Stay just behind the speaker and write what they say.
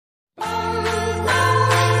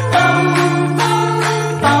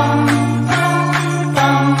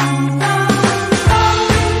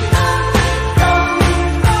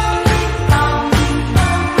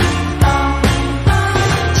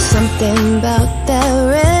about that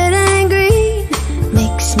red and green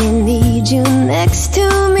makes me need you next to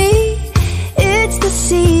me. It's the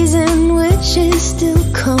season wishes still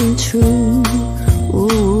come true.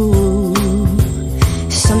 Ooh.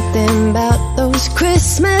 Something about those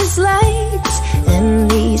Christmas lights and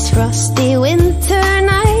these frosty winter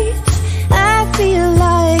nights. I feel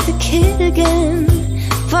like a kid again,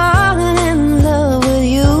 falling in love with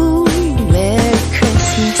you. Merry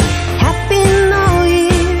Christmas, Happy New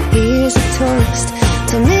Year. Here's a toast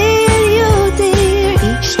to me and you, dear.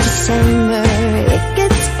 Each December it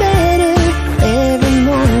gets better. Every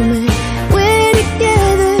moment we're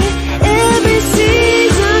together. Every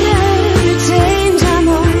season, every change, I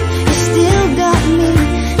know you still got me,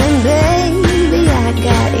 and baby I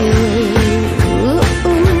got you. Ooh,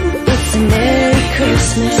 it's a Merry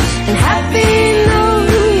Christmas and Happy New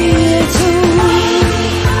Year too.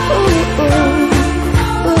 Ooh, ooh,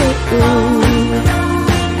 ooh.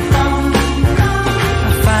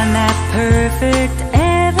 I find that perfect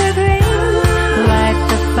evergreen, light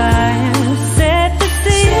the fire, set the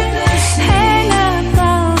scene, hang up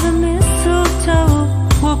all the mistletoe.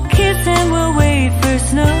 We'll kiss and we'll wait for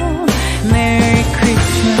snow. Merry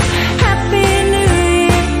Christmas, Happy New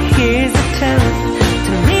Year. Here's a toast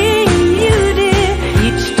to me and you, dear.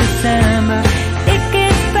 Each December it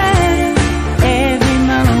gets better. Every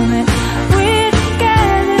moment we're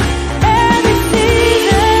together. Every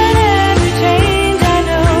season, every change, I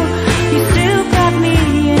know you still got me,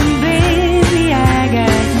 and baby I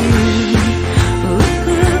got you.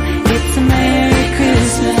 Ooh, it's a Merry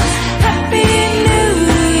Christmas, Happy New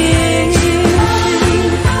Year.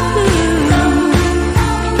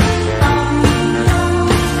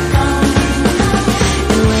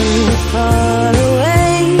 And when you fall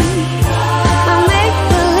away, I'll make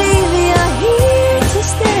believe you're here to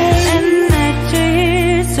stay, and that you're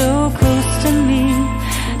here so close to me,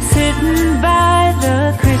 sitting by the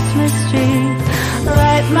Christmas tree.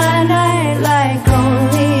 Light my night like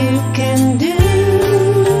only you can do.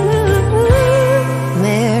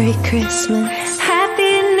 Merry Christmas,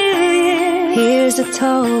 Happy New Year. here's a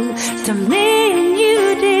toast To me and you,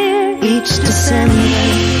 dear. each December.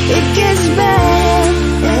 It gets better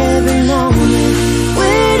every moment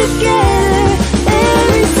we're together.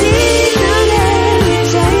 Every season, every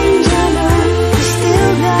change, I know you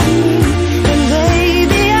still got me, and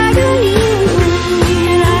baby I got you,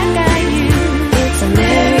 And I got you. It's a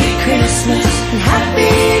Merry Christmas and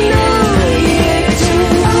Happy New Year too.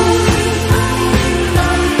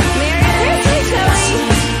 Merry Christmas, Joey.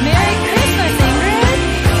 Merry Christmas, Ingrid.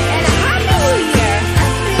 And a Happy New Year.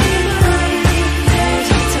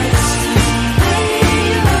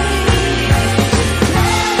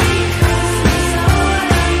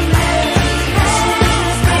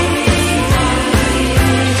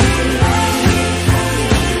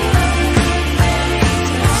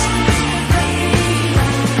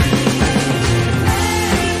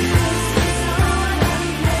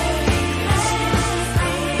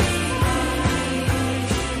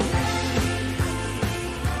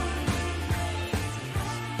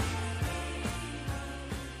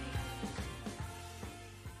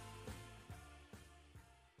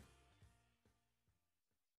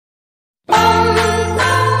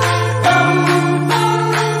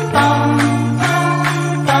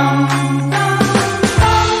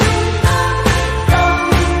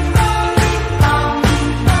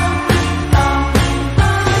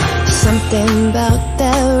 Something about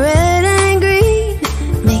that red and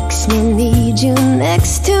green makes me need you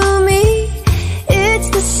next to me. It's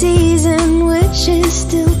the season wishes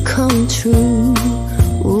still come true.